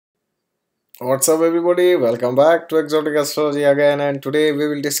What's up, everybody? Welcome back to Exotic Astrology again, and today we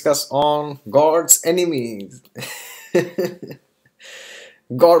will discuss on God's enemies.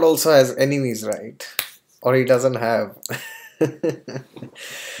 God also has enemies, right? Or he doesn't have.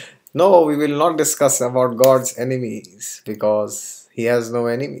 No, we will not discuss about God's enemies because he has no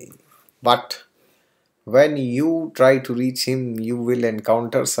enemy. But when you try to reach him, you will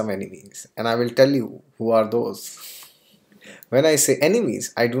encounter some enemies, and I will tell you who are those. When I say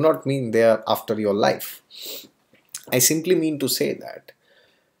enemies, I do not mean they are after your life. I simply mean to say that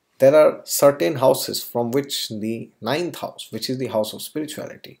there are certain houses from which the ninth house, which is the house of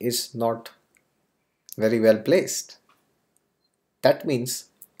spirituality, is not very well placed. That means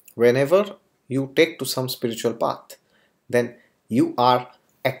whenever you take to some spiritual path, then you are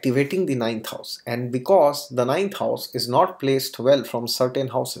activating the ninth house. And because the ninth house is not placed well from certain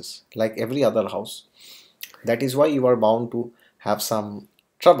houses, like every other house, that is why you are bound to have some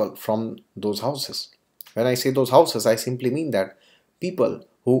trouble from those houses. When I say those houses, I simply mean that people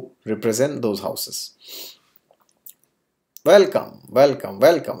who represent those houses. Welcome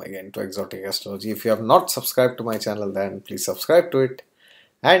again to Exotic Astrology. If you have not subscribed to my channel, then please subscribe to it.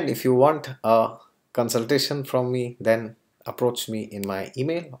 And if you want a consultation from me, then approach me in my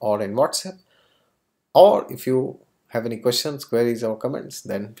email or in WhatsApp. Or if you have any questions, queries, or comments,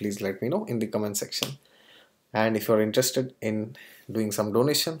 then please let me know in the comment section. And if you're interested in doing some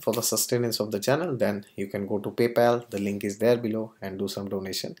donation for the sustenance of the channel, then you can go to PayPal, the link is there below, and do some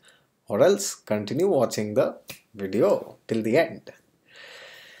donation, or else continue watching the video till the end.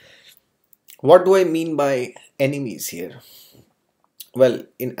 What do I mean by enemies here? Well,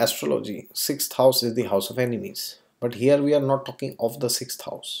 in astrology, 6th house is the house of enemies, but here we are not talking of the 6th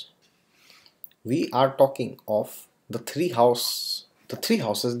house. We are talking of the three houses, the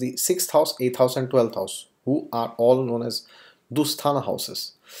 6th house, 8th house, and 12th house, who are all known as Dusthana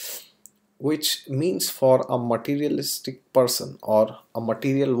houses, which means for a materialistic person or a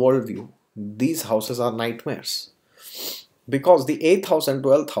material worldview, these houses are nightmares. Because the 8th house and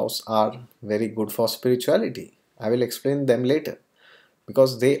 12th house are very good for spirituality. I will explain them later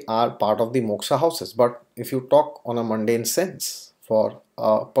because they are part of the moksha houses. But if you talk on a mundane sense, for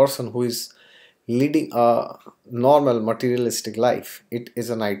a person who is leading a normal materialistic life, it is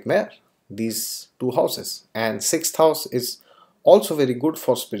a nightmare, these two houses. And 6th house is also very good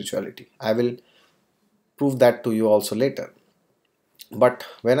for spirituality. I will prove that to you also later. But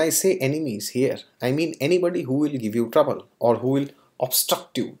when I say enemies here, I mean anybody who will give you trouble or who will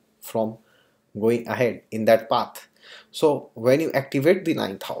obstruct you from going ahead in that path. So when you activate the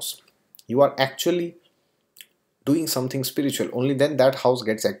ninth house, you are actually doing something spiritual. Only then that house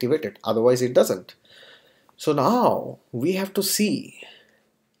gets activated, otherwise it doesn't. So now we have to see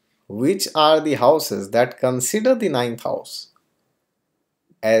which are the houses that consider the ninth house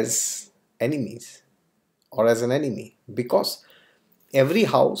as enemies or as an enemy, because every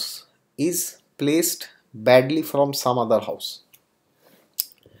house is placed badly from some other house.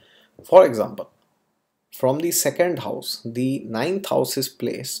 For example, from the second house, the ninth house is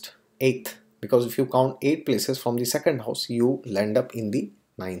placed 8th, because if you count 8 places from the second house, you land up in the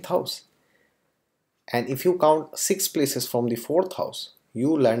ninth house. And if you count 6 places from the 4th house,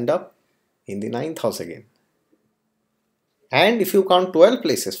 you land up in the ninth house again. And if you count 12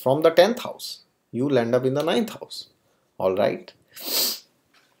 places from the 10th house, you land up in the ninth house. Alright?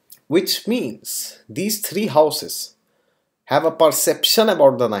 Which means these three houses have a perception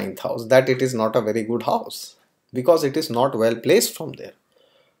about the ninth house that it is not a very good house because it is not well placed from there.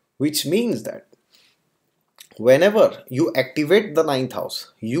 Which means that whenever you activate the ninth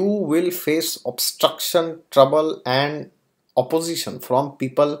house, you will face obstruction, trouble, and opposition from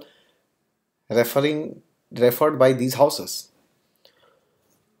people referred by these houses.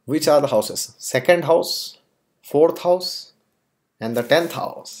 Which are the houses? Second house, 4th house, and the 10th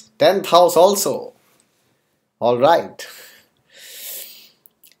house. 10th house also. Alright.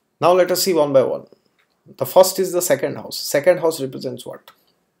 Now let us see one by one. The first is the second house. Second house represents what?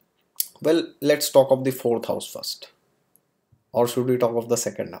 Well, let's talk of the 4th house first. Or should we talk of the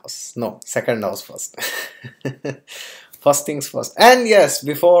second house? No, second house first. First things first. And yes,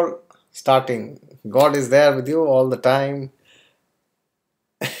 before starting, God is there with you all the time.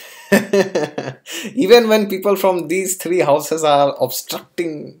 Even when people from these three houses are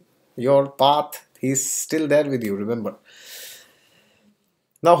obstructing your path, He's still there with you, remember.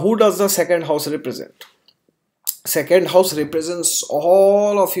 Now, who does the second house represent? Second house represents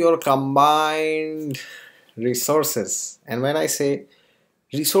all of your combined resources. And when I say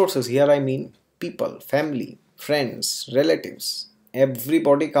resources, here I mean people, family, friends, relatives.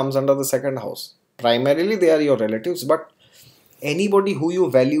 Everybody comes under the second house. Primarily they are your relatives, but anybody who you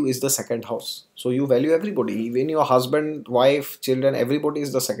value is the second house. So you value everybody, even your husband, wife, children, everybody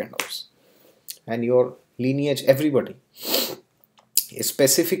is the second house. And your lineage, everybody.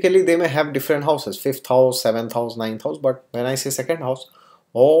 Specifically, they may have different houses, fifth house, seventh house, ninth house. But when I say second house,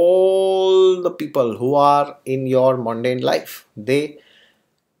 all the people who are in your mundane life, they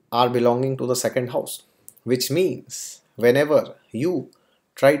are belonging to the second house, which means whenever you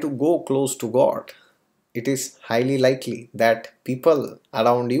try to go close to God, it is highly likely that people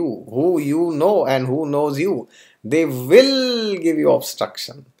around you who you know and who knows you, they will give you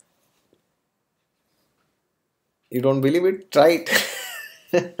obstruction. You don't believe it? Try it.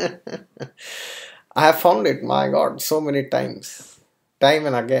 I have found it, my God, so many times, time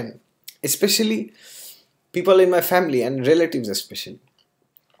and again, especially people in my family and relatives, especially.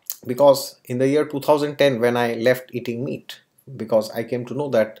 Because in the year 2010, when I left eating meat, because I came to know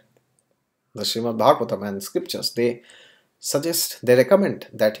that the Srimad Bhagavatam and scriptures, they recommend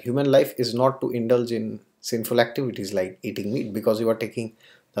that human life is not to indulge in sinful activities like eating meat, because you are taking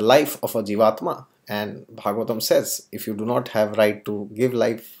the life of a Jivatma. And Bhagavatam says, if you do not have right to give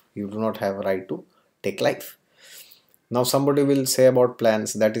life, you do not have right to take life. Now somebody will say about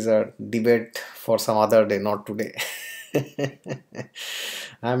plants, that is a debate for some other day, not today.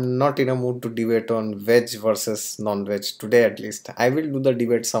 I'm not in a mood to debate on veg versus non-veg today, at least. I will do the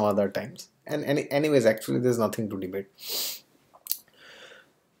debate some other times. And anyways, actually there's nothing to debate.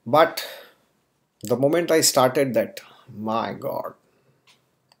 But the moment I started that, my God,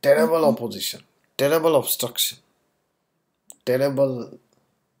 terrible opposition, terrible obstruction, terrible,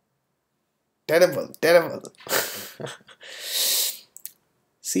 terrible, terrible.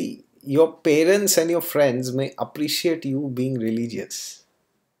 See, your parents and your friends may appreciate you being religious,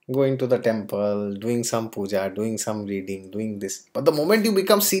 going to the temple, doing some puja, doing some reading, doing this. But the moment you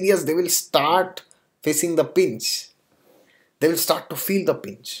become serious, they will start facing the pinch. They will start to feel the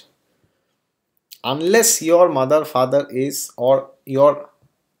pinch. Unless your mother, father is, or your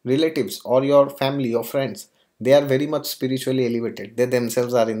relatives, or your family, your friends, they are very much spiritually elevated. They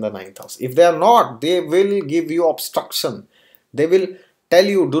themselves are in the ninth house. If they are not, they will give you obstruction. They will tell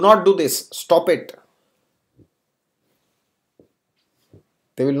you, do not do this, stop it.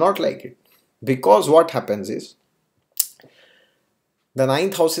 They will not like it. Because what happens is, the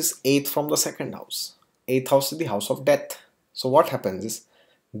ninth house is eighth from the second house. Eighth house is the house of death. So what happens is,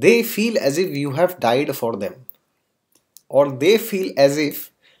 they feel as if you have died for them. Or they feel as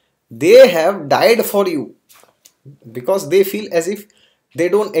if they have died for you. Because they feel as if they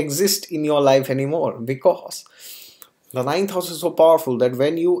don't exist in your life anymore. Because the ninth house is so powerful that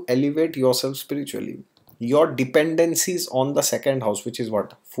when you elevate yourself spiritually, your dependencies on the second house, which is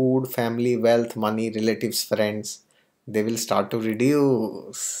what? Food, family, wealth, money, relatives, friends, they will start to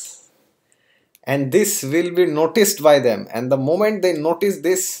reduce. And this will be noticed by them. And the moment they notice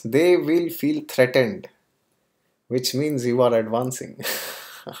this, they will feel threatened, which means you are advancing.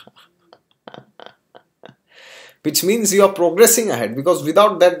 Which means you are progressing ahead, because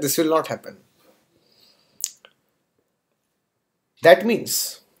without that, this will not happen. That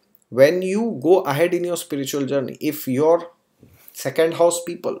means when you go ahead in your spiritual journey, if your second house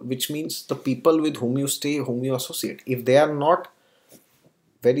people, which means the people with whom you stay, whom you associate, if they are not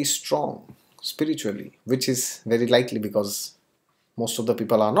very strong spiritually, which is very likely because most of the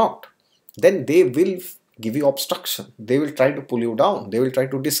people are not, then they will give you obstruction. They will try to pull you down. They will try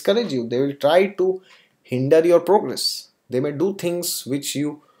to discourage you. They will try to hinder your progress. They may do things which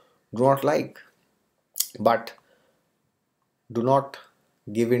you do not like. But do not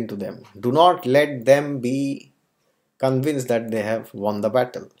give in to them. Do not let them be convinced that they have won the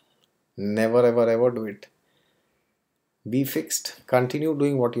battle. Never ever ever do it. Be fixed. Continue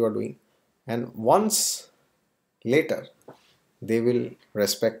doing what you are doing. And once later, they will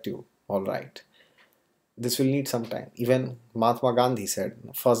respect you. Alright. This will need some time. Even Mahatma Gandhi said,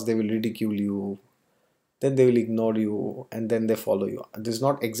 first they will ridicule you, then they will ignore you, and then they follow you. This is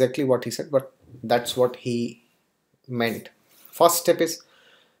not exactly what he said, but that's what he meant. First step is,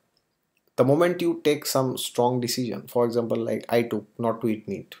 the moment you take some strong decision, for example, like I took not to eat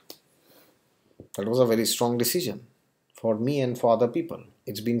meat. That was a very strong decision for me and for other people.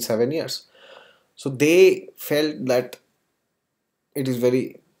 It's been 7 years. So they felt that it is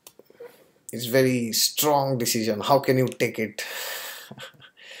very strong decision. How can you take it?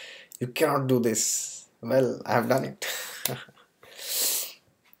 You cannot do this. Well, I have done it.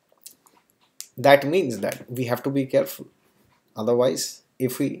 That means that we have to be careful. Otherwise,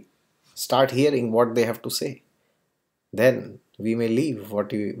 if we start hearing what they have to say, then we may leave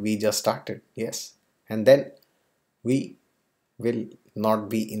what we just started. Yes. And then we will not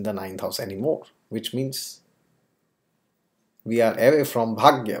be in the ninth house anymore, which means We are away from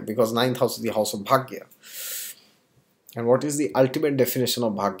Bhagya because ninth house is the house of Bhagya. And what is the ultimate definition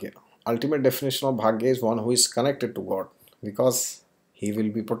of Bhagya? Ultimate definition of Bhagya is one who is connected to God because he will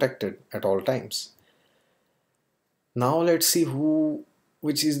be protected at all times. Now let's see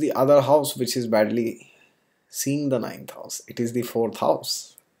which is the other house which is badly seeing the ninth house. It is the fourth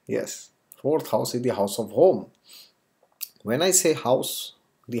house. Yes, fourth house is the house of home. When I say house,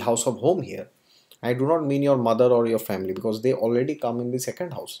 the house of home here, I do not mean your mother or your family because they already come in the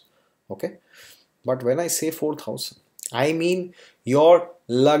second house. Okay. But when I say fourth house, I mean your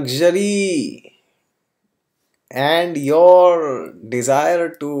luxury and your desire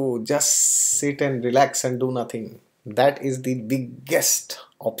to just sit and relax and do nothing. That is the biggest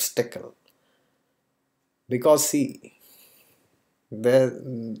obstacle. Because see,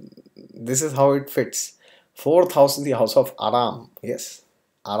 this is how it fits. Fourth house is the house of Aram. Yes,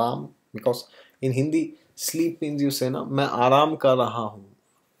 Aram. Because in Hindi, sleep means you say, na, मैं आराम कर रहा हूँ.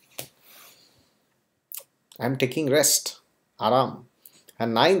 I am taking rest. Aram.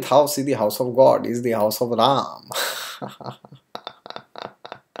 And ninth house is the house of God, is the house of Ram.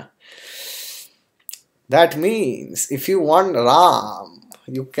 That means if you want Ram,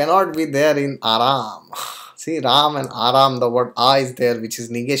 you cannot be there in Aram. See, Ram and Aram, the word A is there, which is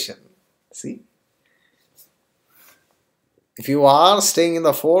negation. See? If you are staying in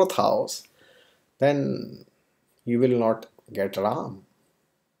the fourth house, then you will not get Ram.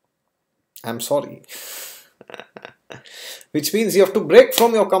 I'm sorry. Which means you have to break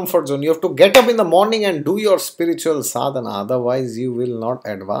from your comfort zone. You have to get up in the morning and do your spiritual sadhana. Otherwise, you will not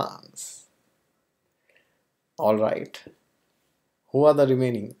advance. Alright. Who are the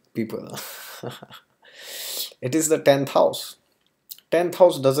remaining people? It is the 10th house. 10th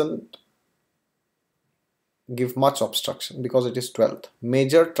house doesn't give much obstruction because it is 12th.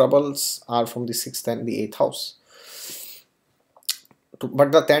 Major troubles are from the 6th and the 8th house.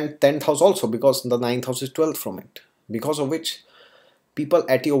 But the 10th house also, because the 9th house is 12th from it. Because of which people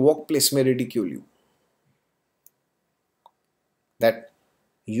at your workplace may ridicule you. That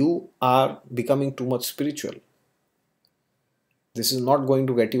you are becoming too much spiritual. This is not going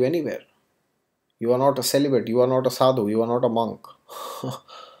to get you anywhere. You are not a celibate, you are not a sadhu, you are not a monk.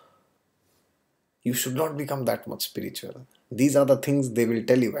 You should not become that much spiritual. These are the things they will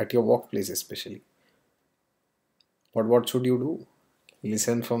tell you at your workplace especially. But what should you do?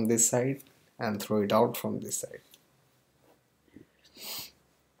 Listen from this side and throw it out from this side.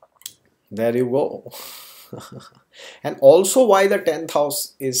 There you go. And also why the 10th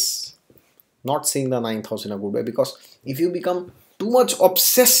house is not seeing the 9th house in a good way, because if you become too much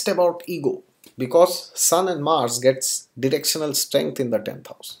obsessed about ego, because Sun and Mars gets directional strength in the 10th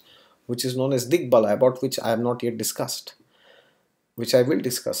house, which is known as Digbala, about which I have not yet discussed, which I will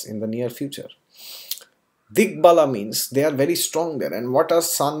discuss in the near future. Digbala means they are very strong there. And what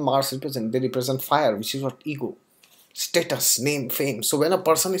does Sun, Mars represent? They represent fire, which is what? Ego, status, name, fame. So when a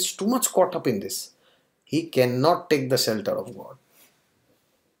person is too much caught up in this, he cannot take the shelter of God.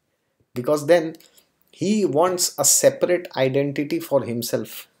 Because then he wants a separate identity for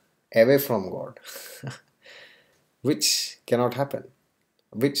himself away from God, which cannot happen.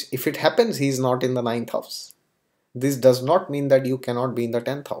 Which, if it happens, he is not in the 9th house. This does not mean that you cannot be in the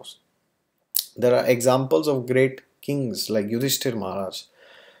 10th house. There are examples of great kings like Yudhishthir Maharaj,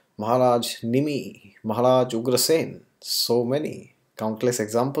 Maharaj Nimi, Maharaj Ugrasen, so many, countless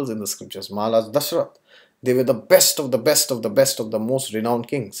examples in the scriptures. Maharaj Dashrath, they were the best of the best of the best of the most renowned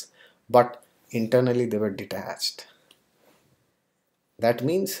kings, but internally they were detached. That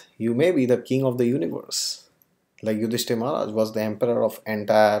means you may be the king of the universe. Like Yudhishthir Maharaj was the emperor of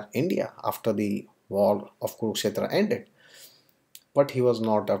entire India after the war of Kurukshetra ended. But he was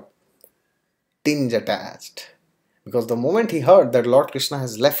not a tinge attached. Because the moment he heard that Lord Krishna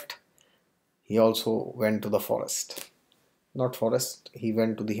has left, he also went to the forest. Not forest, he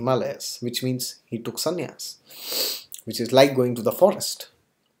went to the Himalayas, which means he took sannyas, which is like going to the forest.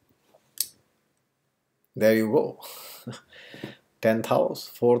 There you go. 10th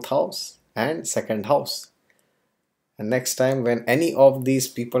house, 4th house, and 2nd house. And next time when any of these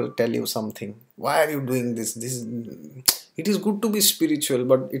people tell you something, why are you doing this? It is good to be spiritual,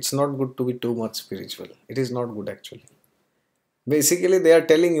 but it's not good to be too much spiritual. It is not good actually. Basically, they are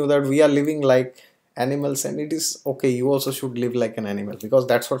telling you that we are living like animals, and it is okay, you also should live like an animal, because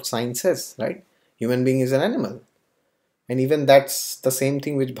that's what science says, right? Human being is an animal. And even that's the same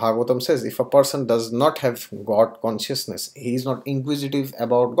thing which Bhagavatam says. If a person does not have God consciousness, he is not inquisitive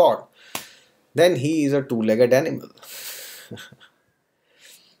about God, then he is a two-legged animal.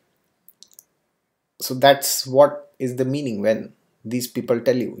 So that's what is the meaning when these people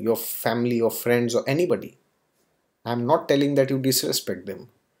tell you, your family, your friends, or anybody, I'm not telling that you disrespect them,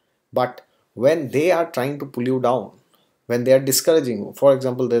 but when they are trying to pull you down, when they are discouraging you, for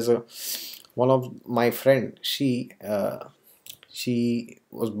example, there's a one of my friend, she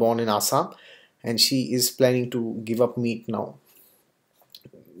was born in Assam, and she is planning to give up meat now,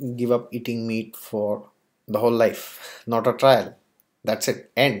 give up eating meat for the whole life, not a trial, that's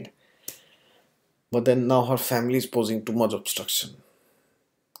it, end. But then now her family is posing too much obstruction,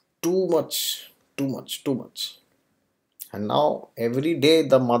 too much, too much, too much. And now every day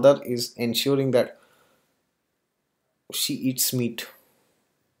the mother is ensuring that she eats meat.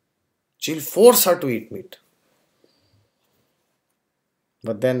 She'll force her to eat meat.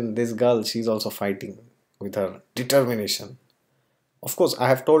 But then this girl, she's also fighting with her determination. Of course, I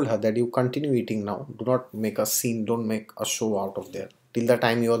have told her that you continue eating now. Do not make a scene, don't make a show out of there. Till the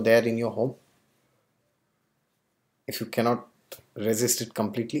time you are there in your home, if you cannot resist it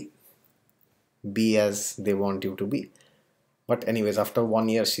completely, be as they want you to be. But anyways, after 1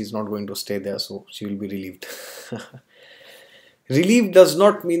 year, she's not going to stay there, so she will be relieved. Relieved does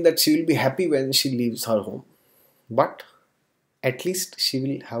not mean that she will be happy when she leaves her home, but at least she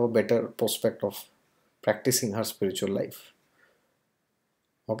will have a better prospect of practicing her spiritual life.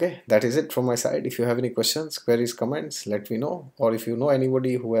 Okay, that is it from my side. If you have any questions, queries, comments, let me know. Or if you know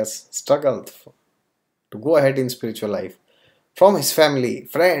anybody who has struggled to go ahead in spiritual life from his family,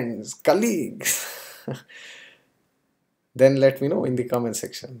 friends, colleagues, then let me know in the comment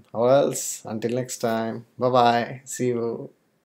section. Or else, until next time, bye bye. See you.